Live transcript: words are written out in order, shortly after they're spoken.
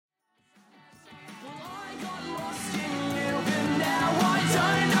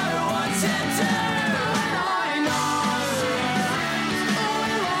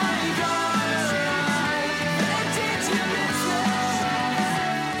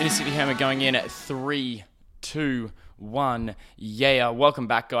Inner City Hermit going in at 3, 2, 1. Yeah, welcome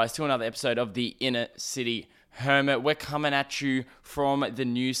back, guys, to another episode of the Inner City Hermit. We're coming at you from the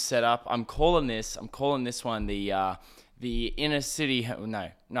new setup. I'm calling this one the Inner City.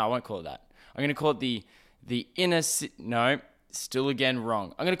 No, I won't call it that. I'm gonna call it the Inner City. No, still again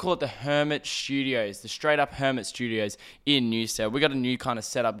wrong. I'm gonna call it the Hermit Studios, the straight up Hermit Studios in Newstead. We got a new kind of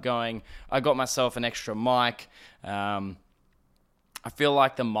setup going. I got myself an extra mic. I feel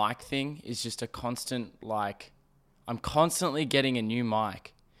like the mic thing is just a constant, I'm constantly getting a new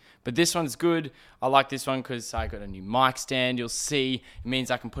mic. But this one's good. I like this one because I got a new mic stand. You'll see it means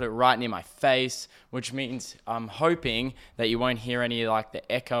I can put it right near my face, which means I'm hoping that you won't hear any the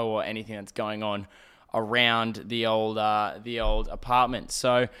echo or anything that's going on around the old apartment.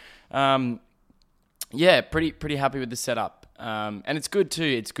 So, yeah, pretty happy with the setup. And it's good too.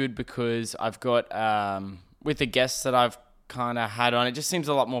 It's good because I've got, with the guests that I've kind of had on, it just seems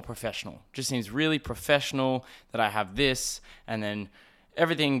a lot more professional. Just seems really professional that I have this and then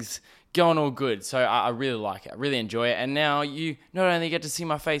everything's going all good. So I really like it. I really enjoy it. And now you not only get to see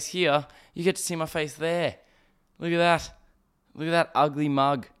my face here, you get to see my face there. Look at that. Look at that ugly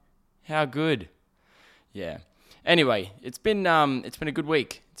mug. How good. Yeah. Anyway, it's been a good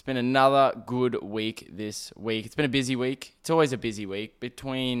week. It's been another good week this week. It's been a busy week. It's always a busy week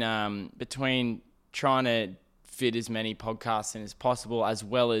between trying to fit as many podcasts in as possible, as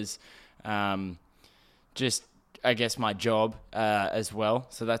well as just I guess my job as well.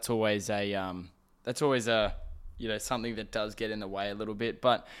 So that's always a something that does get in the way a little bit.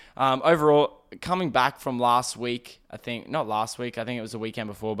 But overall, coming back from last week, I think it was the weekend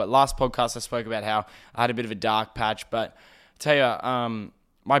before, but last podcast I spoke about how I had a bit of a dark patch. But I tell you,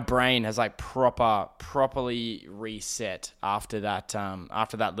 my brain has properly reset after that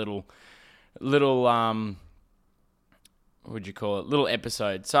little what would you call it? Little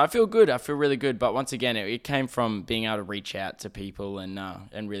episode. So I feel good. I feel really good. But once again, it came from being able to reach out to people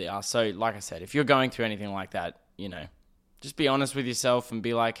and really ask. So like I said, if you're going through anything like that, just be honest with yourself and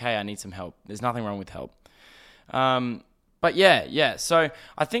be like, hey, I need some help. There's nothing wrong with help. But yeah. So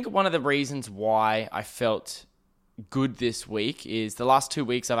I think one of the reasons why I felt good this week is the last 2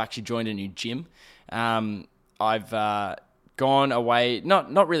 weeks I've actually joined a new gym. I've gone away,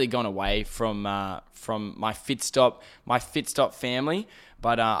 not really gone away from my Fitstop family,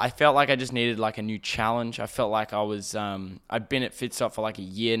 but I felt like I just needed a new challenge. I felt like I'd been at Fitstop for a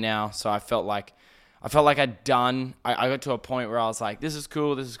year now, so I felt like I got to a point where I was like, this is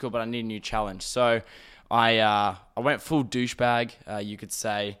cool, but I need a new challenge. So I went full douchebag, you could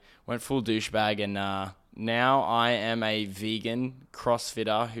say, and now I am a vegan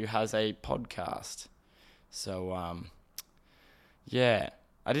CrossFitter who has a podcast. So yeah,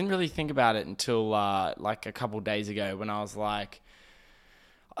 I didn't really think about it until a couple days ago when I was like,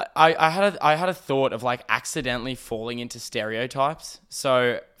 I had a thought of accidentally falling into stereotypes.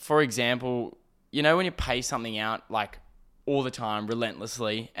 So for example, when you pay something out all the time,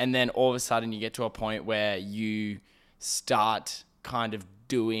 relentlessly, and then all of a sudden you get to a point where you start kind of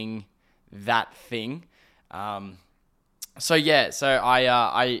doing that thing. So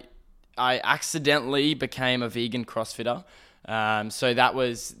I accidentally became a vegan CrossFitter. So that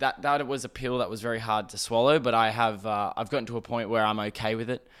was a pill that was very hard to swallow, but I've gotten to a point where I'm okay with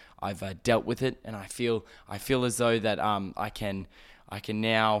it. I've dealt with it, and I feel as though that I can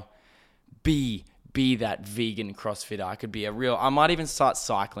now be that vegan CrossFitter. I might even start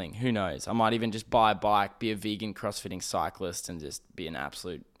cycling. Who knows? I might even just buy a bike, be a vegan CrossFitting cyclist, and just be an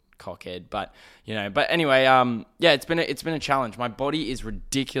absolute cockhead. But anyway, it's been a challenge. My body is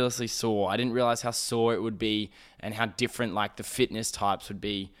ridiculously sore. I didn't realize how sore it would be and how different the fitness types would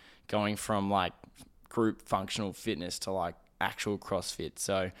be going from group functional fitness to actual CrossFit.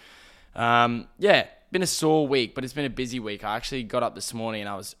 So been a sore week, but it's been a busy week. I actually got up this morning and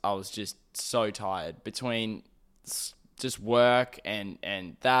I was just so tired between just work and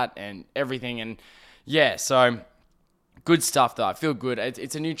that and everything. And yeah, so good stuff though. I feel good.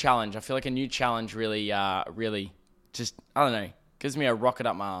 It's a new challenge. I feel like a new challenge really just, I don't know, gives me a rocket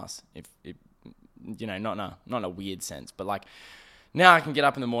up my ass. If not in a weird sense, but now I can get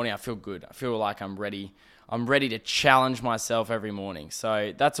up in the morning. I feel good. I feel like I'm ready. I'm ready to challenge myself every morning.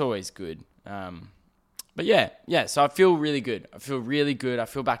 So that's always good. But yeah. So I feel really good. I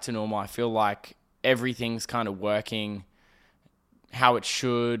feel back to normal. I feel like everything's kind of working how it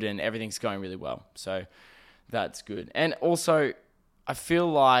should and everything's going really well. So that's good. And also, I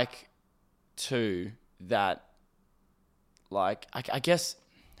feel like, too, that, I guess,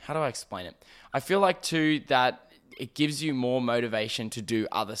 how do I explain it? I feel like, too, that it gives you more motivation to do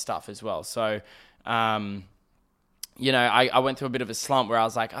other stuff as well. So, I went through a bit of a slump where I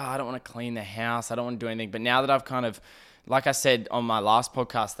was like, I don't want to clean the house. I don't want to do anything. But now that I've kind of, like I said on my last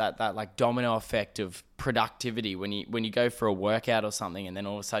podcast, that like domino effect of productivity when you go for a workout or something, and then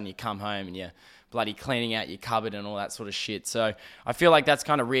all of a sudden you come home and you're bloody cleaning out your cupboard and all that sort of shit. So I feel like that's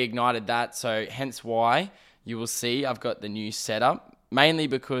kind of reignited that. So hence why you will see I've got the new setup, mainly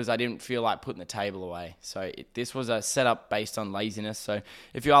because I didn't feel like putting the table away. So this was a setup based on laziness. So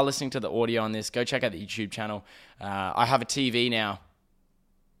if you are listening to the audio on this, go check out the YouTube channel. I have a TV now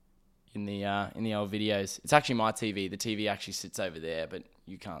in the old videos. It's actually my TV. The TV actually sits over there, but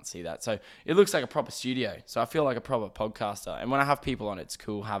you can't see that. So it looks like a proper studio. So I feel like a proper podcaster. And when I have people on, it's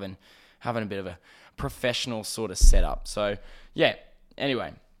cool having a bit of a professional sort of setup. So yeah,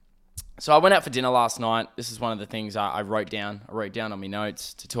 anyway. So I went out for dinner last night. This is one of the things I wrote down. I wrote down on my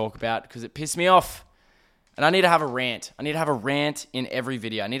notes to talk about because it pissed me off. And I need to have a rant. I need to have a rant in every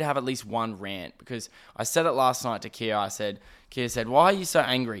video. I need to have at least one rant because I said it last night to Kia. Kia said, why are you so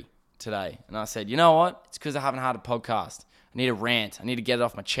angry today? And I said, you know what? It's because I haven't had a podcast. I need a rant. I need to get it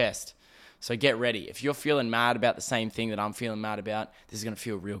off my chest. So get ready. If you're feeling mad about the same thing that I'm feeling mad about, this is going to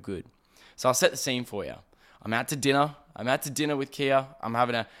feel real good. So I'll set the scene for you. I'm out to dinner. With Kia. I'm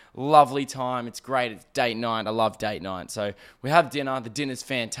having a lovely time. It's great. It's date night. I love date night. So we have dinner. The dinner's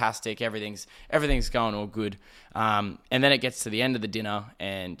fantastic. Everything's going all good. And then it gets to the end of the dinner,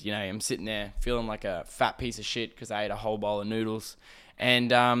 and I'm sitting there feeling like a fat piece of shit because I ate a whole bowl of noodles.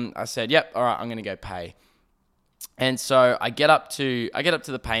 And I said, "Yep, all right, I'm gonna go pay." And so I get up to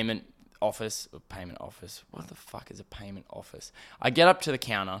the payment office. What the fuck is a payment office? I get up to the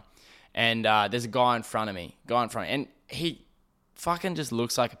counter. And there's a guy in front of me, and he fucking just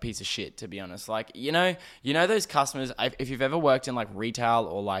looks like a piece of shit, to be honest. Like, those customers, if you've ever worked in like retail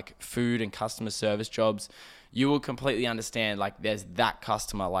or like food and customer service jobs, you will completely understand, like, there's that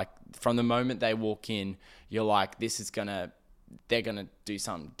customer, like, from the moment they walk in, you're like, they're gonna do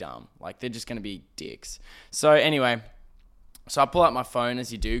something dumb. Like, they're just gonna be dicks. So anyway, so I pull out my phone,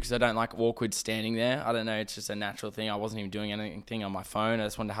 as you do, because I don't like awkward standing there. I don't know, it's just a natural thing. I wasn't even doing anything on my phone. I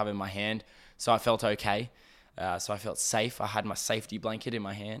just wanted to have it in my hand. So I felt okay. So I felt safe. I had my safety blanket in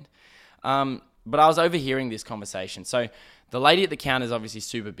my hand. But I was overhearing this conversation. So the lady at the counter is obviously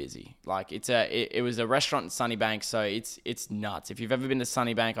super busy. Like, it was a restaurant in Sunnybank, so it's nuts. If you've ever been to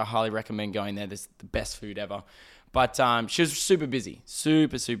Sunnybank, I highly recommend going there. There's the best food ever. But she was super busy.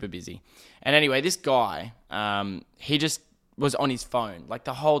 Super, super busy. And anyway, this guy, he just was on his phone. Like,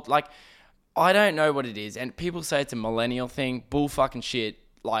 I don't know what it is. And people say it's a millennial thing. Bull fucking shit.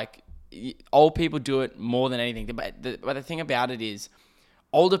 Like, old people do it more than anything. But the thing about it is,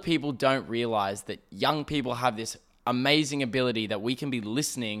 older people don't realize that young people have this amazing ability that we can be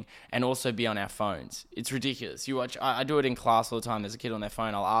listening and also be on our phones. It's ridiculous. I do it in class all the time. There's a kid on their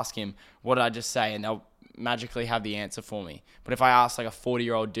phone. I'll ask him, what did I just say? And they'll magically have the answer for me. But if I ask like a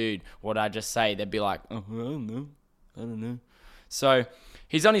 40-year-old dude, what did I just say? They'd be like, oh, I don't know. So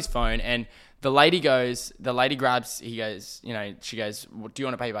he's on his phone, and the lady grabs, she goes, do you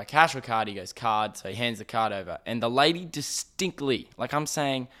want to pay by cash or card? He goes, card. So he hands the card over. And the lady distinctly, like I'm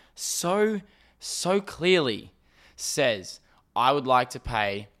saying, so clearly says, I would like to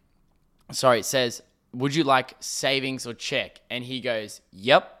pay, it says, would you like savings or check? And he goes,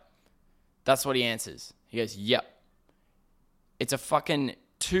 yep. That's what he answers. He goes, yep. It's a fucking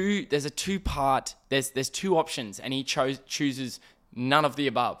there's a two-part, there's two options, and he chooses none of the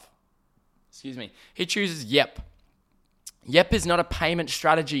above. Excuse me. He chooses yep. Yep is not a payment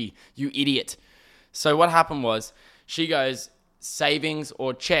strategy, you idiot. So what happened was, she goes, savings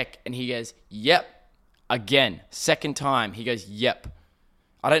or check, and he goes, yep. Again, second time, he goes, yep.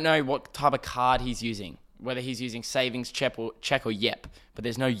 I don't know what type of card he's using, whether he's using savings, check or yep, but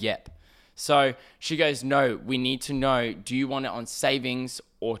there's no yep. So she goes, no, we need to know, do you want it on savings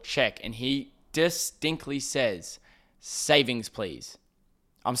or check? And he distinctly says, savings, please.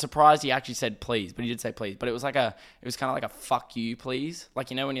 I'm surprised he actually said please, but he did say please. But it was kind of like a fuck you, please.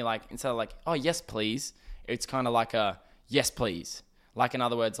 Like, when you're like, instead of like, oh, yes, please, it's kind of like a yes, please. Like, in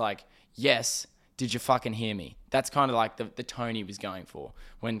other words, like, yes, did you fucking hear me? That's kind of like the tone he was going for,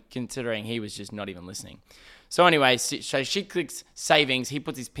 when considering he was just not even listening. So anyway, so she clicks savings. He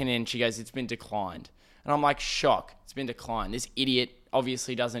puts his PIN in. She goes, it's been declined. And I'm like, shock. It's been declined. This idiot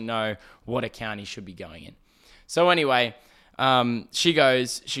obviously doesn't know what account he should be going in. So anyway, she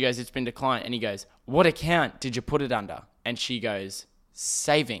goes, it's been declined. And he goes, what account did you put it under? And she goes,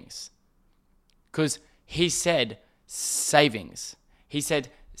 savings. Because he said savings. He said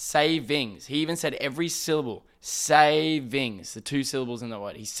savings. He even said every syllable. Savings. The two syllables in the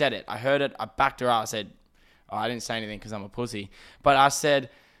word. He said it. I heard it. I backed her up. I said, I didn't say anything because I'm a pussy. But I said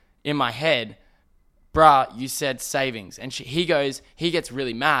in my head, bruh, you said savings. And he gets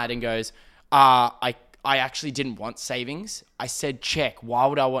really mad and goes, I actually didn't want savings. I said check. Why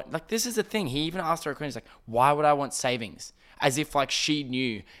would I want, like, this is the thing. He even asked her a question. He's like, why would I want savings? As if like she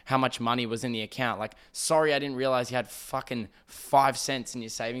knew how much money was in the account. Like, sorry, I didn't realize you had fucking 5 cents in your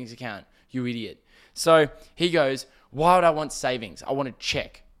savings account, you idiot. So he goes, why would I want savings? I want to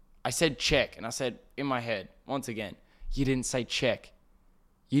check. I said check. And I said in my head, once again, you didn't say check.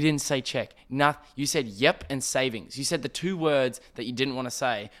 You didn't say check. You said yep and savings. You said the 2 words that you didn't want to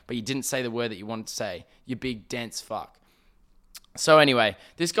say, but you didn't say the word that you wanted to say. You big dense fuck. So anyway,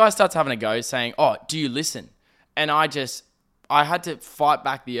 this guy starts having a go saying, oh, do you listen? And I had to fight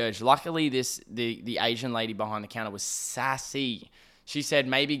back the urge. Luckily, the Asian lady behind the counter was sassy. She said,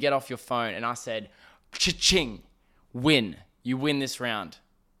 maybe get off your phone. And I said, cha-ching, win. You win this round.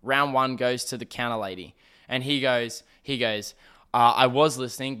 Round 1 goes to the counter lady. And he goes, I was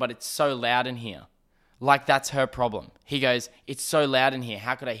listening, but it's so loud in here. Like, that's her problem. He goes, it's so loud in here.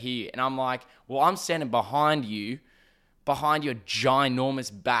 How could I hear you? And I'm like, well, I'm standing behind your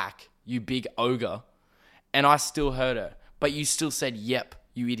ginormous back, you big ogre. And I still heard her. But you still said, yep,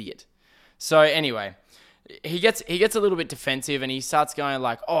 you idiot. So anyway, he gets a little bit defensive and he starts going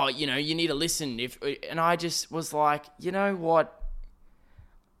like, oh, you need to listen. And I just was like, you know what?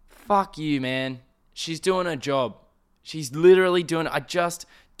 Fuck you, man. She's doing her job. She's literally doing it. I just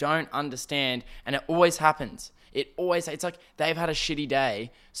don't understand. And it always happens. It's like they've had a shitty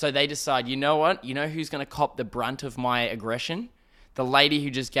day. So they decide, you know what? You know who's going to cop the brunt of my aggression? The lady who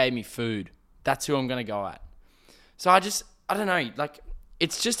just gave me food. That's who I'm going to go at. So I don't know. Like,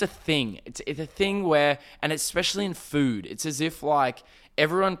 it's just a thing. It's a thing where, and especially in food, it's as if like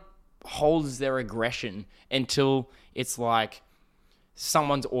everyone holds their aggression until it's like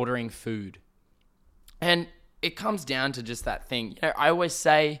someone's ordering food. And it comes down to just that thing. I always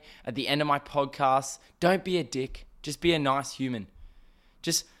say at the end of my podcast, don't be a dick. Just be a nice human.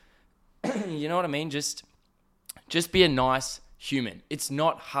 Just, you know what I mean? Just be a nice human. It's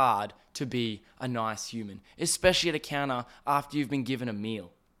not hard to be a nice human, especially at a counter after you've been given a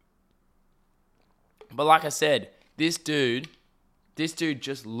meal. But like I said, this dude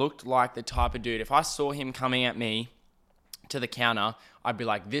just looked like the type of dude. If I saw him coming at me to the counter, I'd be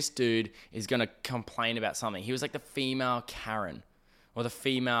like, this dude is going to complain about something. He was like the female Karen or the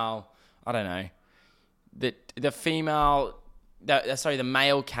female, I don't know, the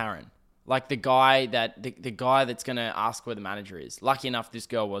male Karen. Like the guy that's going to ask where the manager is. Lucky enough, this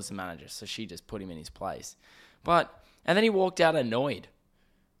girl was the manager, so she just put him in his place. And then he walked out annoyed.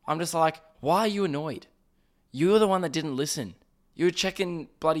 I'm just like, why are you annoyed? You were the one that didn't listen. You were checking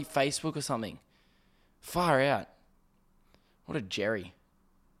bloody Facebook or something. Far out. What a Jerry.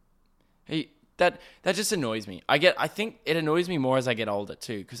 That just annoys me. I think it annoys me more as I get older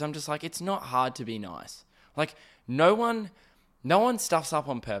too, because I'm just like, it's not hard to be nice. Like, no one stuffs up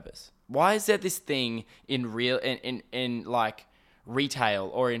on purpose. Why is there this thing in like retail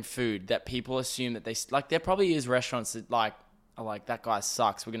or in food that people assume that there probably is restaurants that like are like, that guy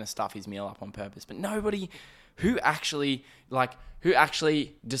sucks, we're gonna stuff his meal up on purpose. But nobody who actually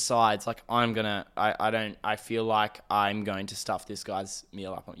decides like, I feel like I'm going to stuff this guy's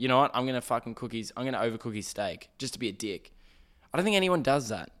meal up. You know what? I'm going to overcook his steak just to be a dick. I don't think anyone does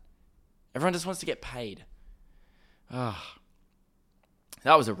that. Everyone just wants to get paid.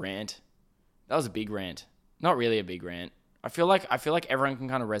 That was a rant. That was a big rant. Not really a big rant. I feel like everyone can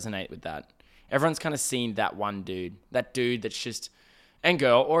kind of resonate with that. Everyone's kind of seen that one dude. That dude that's just, and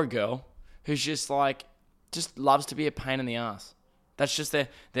girl, or a girl, who's just like, just loves to be a pain in the ass. That's just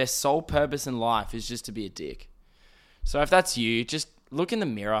their sole purpose in life is just to be a dick. So if that's you, just look in the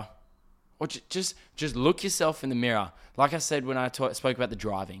mirror. Or just look yourself in the mirror. Like I said when I spoke about the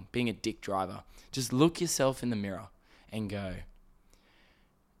driving, being a dick driver. Just look yourself in the mirror and go,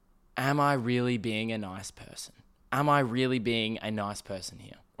 am I really being a nice person? Am I really being a nice person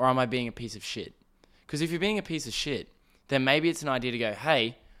here? Or am I being a piece of shit? Because if you're being a piece of shit, then maybe it's an idea to go,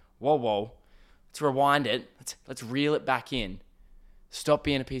 hey, whoa, let's rewind it. Let's reel it back in. Stop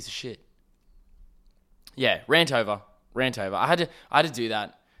being a piece of shit. Yeah, rant over. I had to do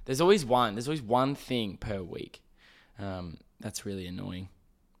that. There's always one thing per week. That's really annoying.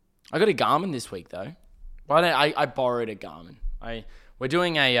 I got a Garmin this week though. I borrowed a Garmin. We're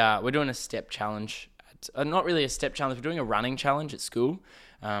doing a step challenge. Not really a step challenge. We're doing a running challenge at school.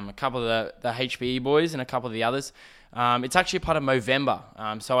 A couple of the HPE boys and a couple of the others. It's actually part of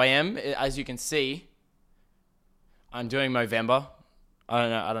Movember. So I am, as you can see, I'm doing Movember.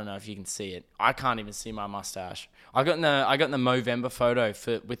 I don't know if you can see it. I can't even see my mustache. I got in the Movember photo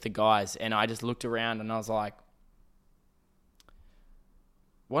with the guys, and I just looked around and I was like,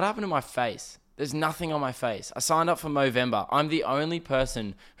 what happened to my face? There's nothing on my face. I signed up for Movember. I'm the only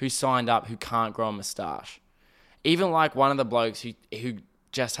person who signed up who can't grow a moustache. Even like one of the blokes who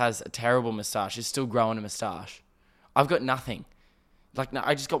just has a terrible moustache is still growing a moustache. I've got nothing. Like, no,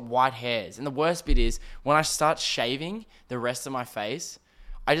 I just got white hairs. And the worst bit is when I start shaving the rest of my face,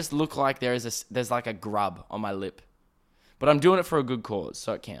 I just look like there's like a grub on my lip. But I'm doing it for a good cause,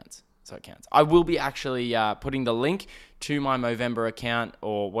 so it counts. I will be actually putting the link to my Movember account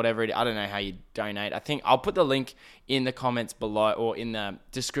or whatever it is. I don't know how you donate. I think I'll put the link in the comments below or in the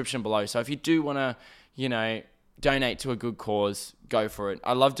description below. So if you do want to, donate to a good cause, go for it.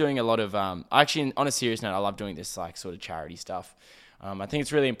 I love doing a lot of, actually, on a serious note, I love doing this like sort of charity stuff. I think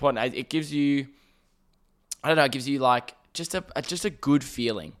it's really important. It gives you, it gives you like just a good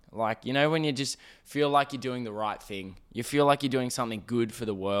feeling. Like, when you just feel like you're doing the right thing, you feel like you're doing something good for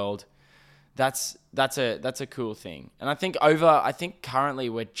the world. That's a cool thing. And I think currently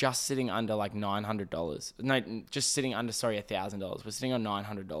we're just sitting under like $900. No, just sitting under, $1,000. We're sitting on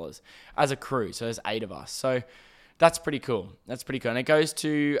 $900 as a crew. So there's 8 of us. So that's pretty cool. And it goes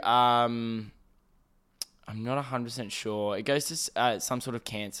to, I'm not 100% sure. It goes to some sort of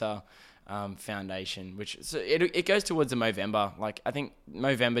cancer foundation, which so it goes towards the Movember. Like, I think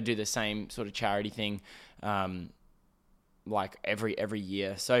Movember do the same sort of charity thing, like every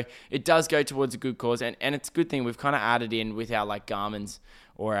year. So it does go towards a good cause, and it's a good thing. We've kind of added in with our like Garmin's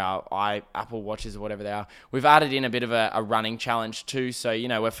or our Apple Watches or whatever they are. We've added in a bit of a running challenge too. So,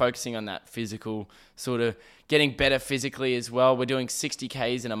 we're focusing on that physical sort of getting better physically as well. We're doing 60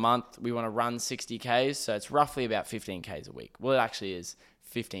 Ks in a month. We want to run 60 Ks. So it's roughly about 15 Ks a week. Well, it actually is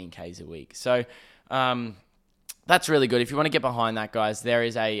 15 Ks a week. So, that's really good. If you want to get behind that, guys, there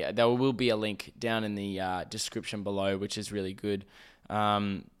will be a link down in the description below, which is really good.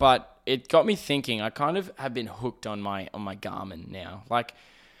 But it got me thinking. I kind of have been hooked on my Garmin now. Like,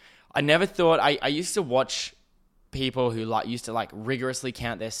 I never thought I used to watch people who used to rigorously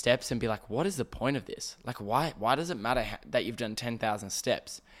count their steps and be like, what is the point of this? Like, why does it matter that you've done 10,000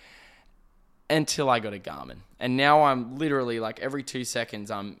 steps? Until I got a Garmin. And now I'm literally every 2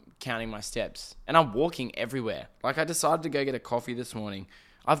 seconds I'm counting my steps, and I'm walking everywhere. Like, I decided to go get a coffee this morning.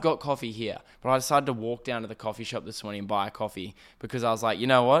 I've got coffee here, but I decided to walk down to the coffee shop this morning and buy a coffee because I was like, you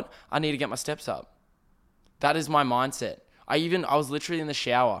know what? I need to get my steps up. That is my mindset. I was literally in the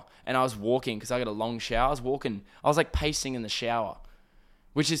shower and I was walking because I got a long shower. I was like pacing in the shower,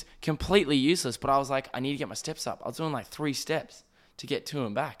 which is completely useless, but I was like, I need to get my steps up. I was doing 3 steps to get to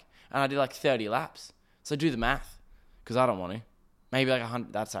and back, and I did 30 laps. So do the math, because I don't want to. Maybe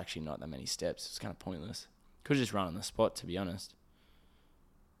 100. That's actually not that many steps. It's kind of pointless. Could just run on the spot, to be honest.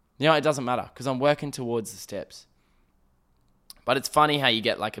 It doesn't matter because I'm working towards the steps. But it's funny how you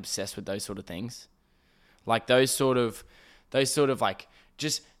get obsessed with those sort of things. Those sort of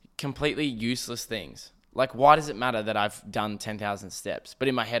just completely useless things. Why does it matter that I've done 10,000 steps? But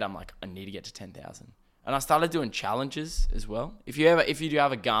in my head, I'm like, I need to get to 10,000. And I started doing challenges as well. If you do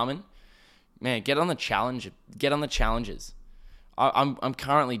have a Garmin, man, get on the challenge. Get on the challenges. I'm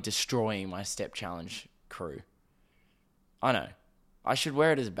currently destroying my step challenge crew. I know. I should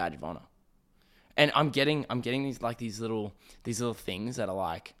wear it as a badge of honor. And I'm getting these little things that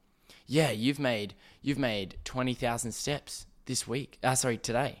are yeah, you've made 20,000 steps this week.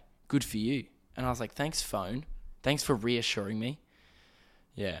 Today. Good for you. And I was like, thanks, phone. Thanks for reassuring me.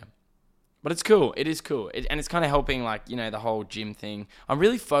 Yeah. But it's cool. It is cool. And it's kind of helping, the whole gym thing. I'm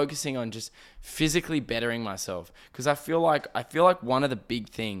really focusing on just physically bettering myself because I feel like one of the big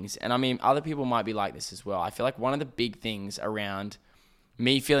things, and I mean, other people might be like this as well. I feel like one of the big things around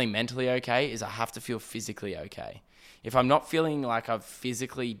me feeling mentally okay is I have to feel physically okay. If I'm not feeling like I've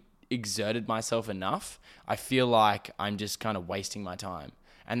physically exerted myself enough, I feel like I'm just kind of wasting my time.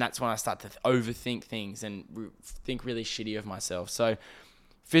 And that's when I start to overthink things and think really shitty of myself. So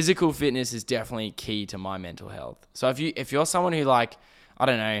physical fitness is definitely key to my mental health. So if you're someone who I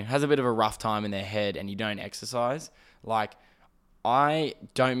don't know, has a bit of a rough time in their head and you don't exercise, I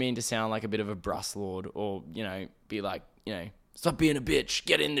don't mean to sound like a bit of a bruss lord or, be stop being a bitch,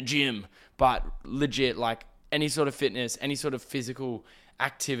 get in the gym. But legit, any sort of fitness, any sort of physical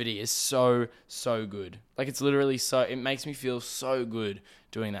activity is so, so good. It's literally it makes me feel so good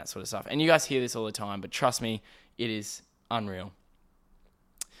doing that sort of stuff. And you guys hear this all the time, but trust me, it is unreal.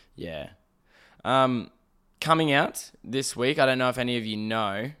 Yeah. Coming out this week, I don't know if any of you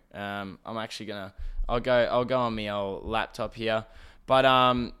know, I'm actually I'll go on my old laptop here. But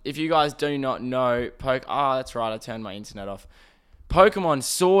if you guys do not know, that's right, I turned my internet off. Pokemon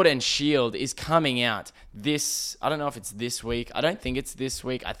Sword and Shield is coming out I don't know if it's this week. I don't think it's this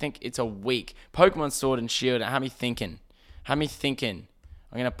week. I think it's a week. Pokemon Sword and Shield. Had me thinking. I'm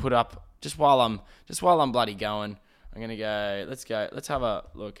going to put up just while I'm bloody going, I'm gonna go. Let's have a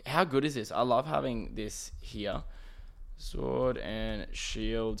look. How good is this? I love having this here. Sword and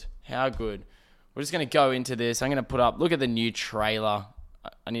shield. How good. We're just gonna go into this. I'm gonna put up. Look at the new trailer.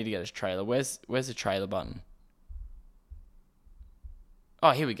 I need to get this trailer. Where's the trailer button?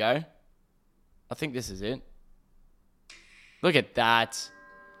 Oh, here we go. I think this is it. Look at that.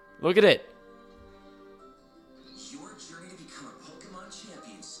 Look at it. Your journey to become a Pokemon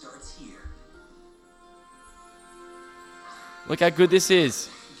champion starts here. Look how good this is.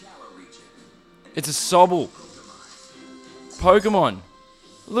 Galar region. It's a Sobble. Pokemon.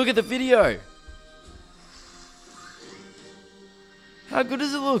 Look at the video. How good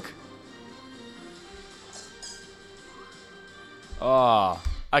does it look? Oh,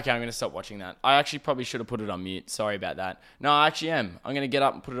 okay, I'm going to stop watching that. I actually probably should have put it on mute. Sorry about that. No, I actually am. I'm going to get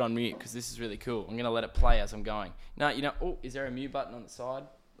up and put it on mute because this is really cool. I'm going to let it play as I'm going. No, oh, is there a mute button on the side?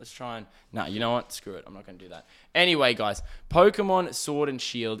 Let's try and... No, you know what? Screw it. I'm not going to do that. Anyway, guys, Pokemon Sword and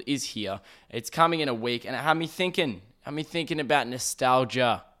Shield is here. It's coming in a week, and it had me thinking about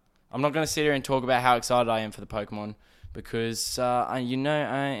nostalgia. I'm not going to sit here and talk about how excited I am for the Pokemon because, I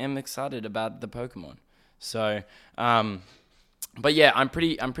am excited about the Pokemon. So, but yeah, I'm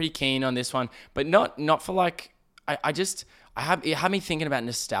pretty keen on this one, but not for like, it had me thinking about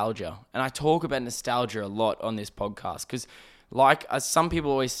nostalgia, and I talk about nostalgia a lot on this podcast because, like, some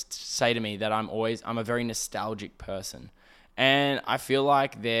people always say to me that I'm a very nostalgic person, and I feel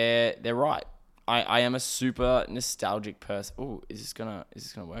like they're right. I am a super nostalgic person. Oh, is this gonna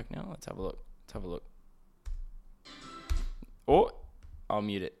work now? Let's have a look. Oh, I'll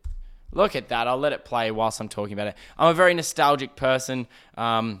mute it. Look at that. I'll let it play whilst I'm talking about it. I'm a very nostalgic person,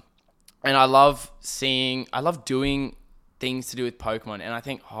 and I love doing things to do with Pokemon. And I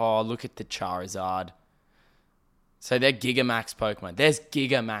think, oh, look at the Charizard. So they're Gigamax Pokemon. There's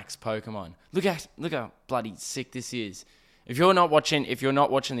Gigamax Pokemon. Look how bloody sick this is. If you're not watching the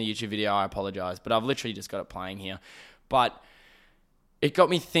YouTube video, I apologize, but I've literally just got it playing here. But it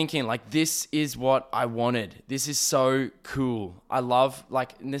got me thinking, like, this is what I wanted. This is so cool. I love,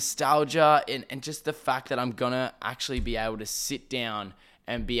 like, nostalgia and just the fact that I'm going to actually be able to sit down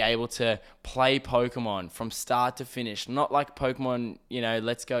and be able to play Pokemon from start to finish. Not like Pokemon,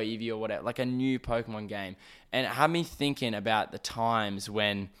 Let's Go Eevee or whatever, like a new Pokemon game. And it had me thinking about the times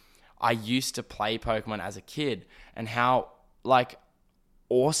when I used to play Pokemon as a kid and how, like,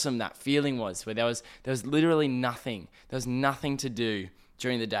 awesome that feeling was, where there was literally nothing. There was nothing to do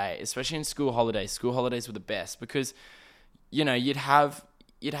during the day, especially in school holidays. School holidays were the best because, you'd have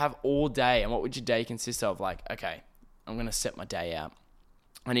all day, and what would your day consist of? Like, okay, I'm going to set my day out.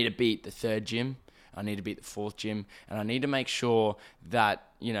 I need to beat the 3rd gym. I need to beat the 4th gym, and I need to make sure that,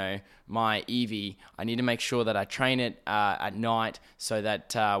 my Eevee, I need to make sure that I train it at night so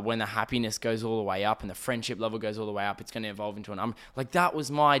that when the happiness goes all the way up and the friendship level goes all the way up, it's going to evolve into an like, that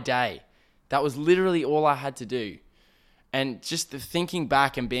was my day. That was literally all I had to do. And just the thinking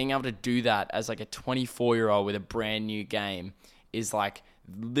back and being able to do that as like a 24-year-old with a brand new game is like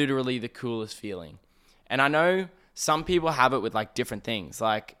literally the coolest feeling. And I know some people have it with like different things.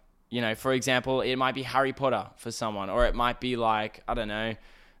 Like, for example, it might be Harry Potter for someone, or it might be like, I don't know,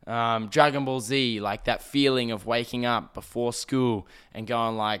 Dragon Ball Z, like that feeling of waking up before school and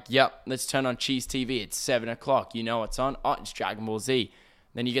going like, yep, let's turn on Cheese TV. It's 7 o'clock. You know what's on? Oh, it's Dragon Ball Z.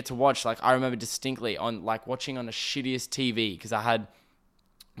 Then you get to watch, like, I remember distinctly on, like, watching on the shittiest TV because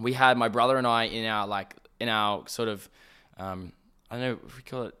we had my brother and I in our sort of, I don't know if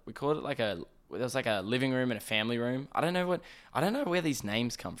we call it like there was like a living room and a family room. I don't know where these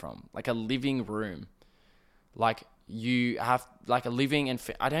names come from. Like a living room. Like you have like a living and,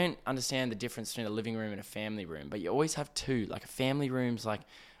 I don't understand the difference between a living room and a family room, but you always have two. Like a family room's like,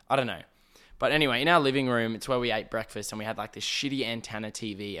 I don't know. But anyway, in our living room, it's where we ate breakfast, and we had like this shitty antenna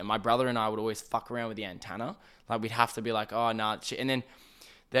TV, and my brother and I would always fuck around with the antenna. Like we'd have to be like, oh, nah, shit. And then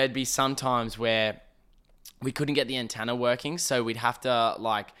there'd be some times where we couldn't get the antenna working, so we'd have to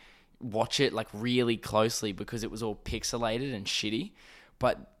like watch it like really closely because it was all pixelated and shitty.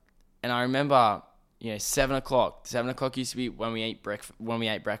 And I remember, 7 o'clock. 7 o'clock used to be when we ate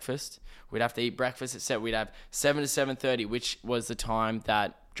breakfast. We'd have to eat breakfast at 7. We'd have 7 to 7:30, which was the time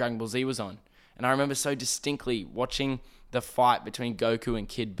that Dragon Ball Z was on. And I remember so distinctly watching the fight between Goku and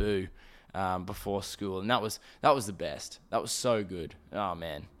Kid Buu before school, and that was the best. That was so good. Oh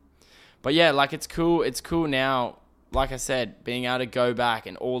man. But yeah, like it's cool. It's cool now. Like I said, being able to go back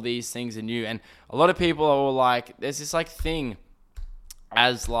and all these things are new. And a lot of people are all like, there's this like thing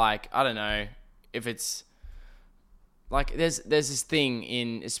as like, I don't know if it's like, there's this thing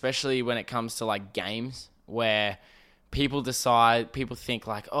in, especially when it comes to like games where people think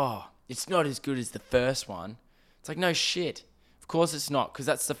like, oh, it's not as good as the first one. It's like, no shit. Of course it's not, because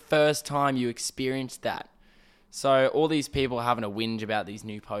that's the first time you experienced that. So all these people having a whinge about these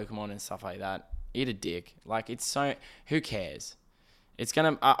new Pokemon and stuff like that, eat a dick. Like, it's so, who cares?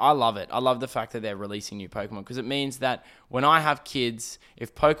 I love it. I love the fact that they're releasing new Pokemon, because it means that when I have kids,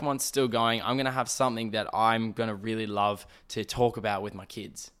 if Pokemon's still going, I'm going to have something that I'm going to really love to talk about with my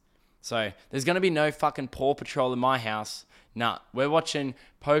kids. So there's going to be no fucking Paw Patrol in my house. Nah, we're watching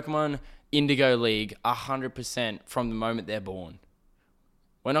Pokemon Indigo League 100% from the moment they're born.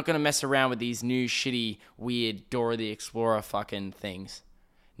 We're not going to mess around with these new shitty, weird Dora the Explorer fucking things.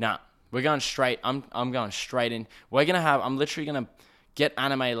 Nah, we're going straight. I'm going straight in. I'm literally going to get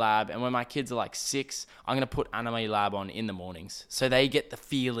Anime Lab, and when my kids are like 6, I'm going to put Anime Lab on in the mornings. So they get the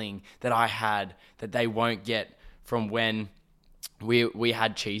feeling that I had that they won't get from when we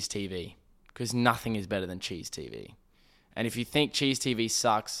had Cheese TV. Because nothing is better than Cheese TV. And if you think Cheese TV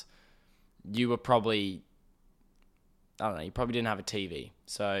sucks, you were probably, I don't know, you probably didn't have a TV.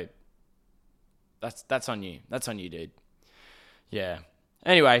 So that's on you. That's on you, dude. Yeah.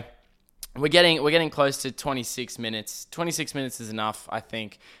 Anyway, we're getting close to 26 minutes. 26 minutes is enough, I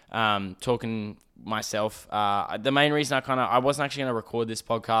think. Talking myself. The main reason I wasn't actually going to record this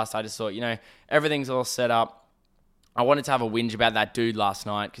podcast. I just thought, everything's all set up. I wanted to have a whinge about that dude last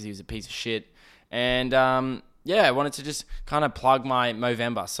night because he was a piece of shit. And I wanted to just kind of plug my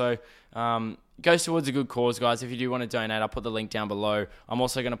Movember. So it goes towards a good cause, guys. If you do want to donate, I'll put the link down below. I'm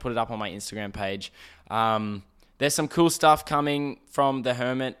also going to put it up on my Instagram page. There's some cool stuff coming from the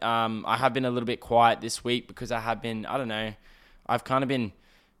Hermit. I have been a little bit quiet this week because I've kind of been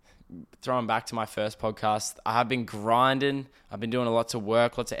throwing back to my first podcast. I have been grinding. I've been doing lots of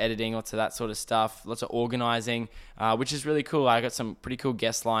work, lots of editing, lots of that sort of stuff, lots of organizing, which is really cool. I got some pretty cool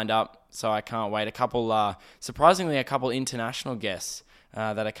guests lined up, so I can't wait. Surprisingly, a couple international guests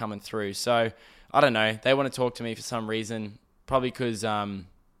that are coming through. So I don't know. They want to talk to me for some reason, probably because I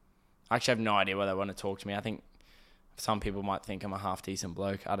actually have no idea why they want to talk to me. I think some people might think I'm a half-decent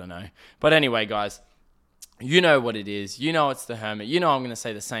bloke. I don't know. But anyway, guys, you know what it is. You know it's the Hermit. You know I'm going to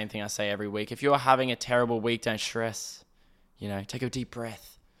say the same thing I say every week. If you're having a terrible week, don't stress. Take a deep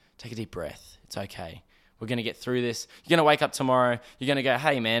breath. Take a deep breath. It's okay. We're going to get through this. You're going to wake up tomorrow. You're going to go,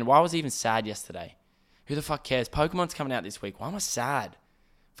 hey, man, why was I even sad yesterday? Who the fuck cares? Pokemon's coming out this week. Why am I sad?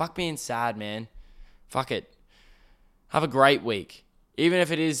 Fuck being sad, man. Fuck it. Have a great week. Even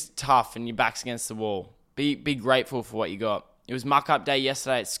if it is tough and your back's against the wall, be grateful for what you got. It was muck-up day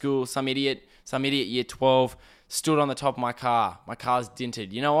yesterday at school. Some idiot year 12 stood on the top of my car. My car's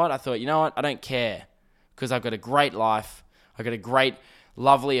dinted. You know what? I thought, I don't care because I've got a great life. I've got a great,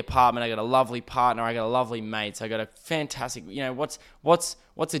 lovely apartment. I got a lovely partner. I got a lovely mate. So I got a fantastic,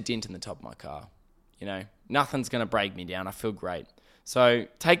 what's a dint in the top of my car? Nothing's going to break me down. I feel great. So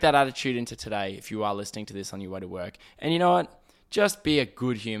take that attitude into today if you are listening to this on your way to work. And you know what? Just be a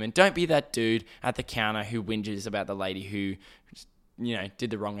good human. Don't be that dude at the counter who whinges about the lady who, did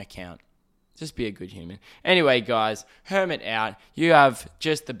the wrong account. Just be a good human. Anyway, guys, Hermit out. You have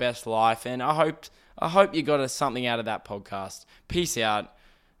just the best life, and I hope you got something out of that podcast. Peace out.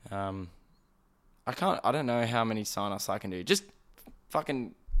 I don't know how many sign-offs I can do. Just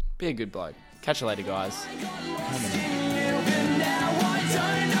fucking be a good bloke. Catch you later, guys. Hermit out.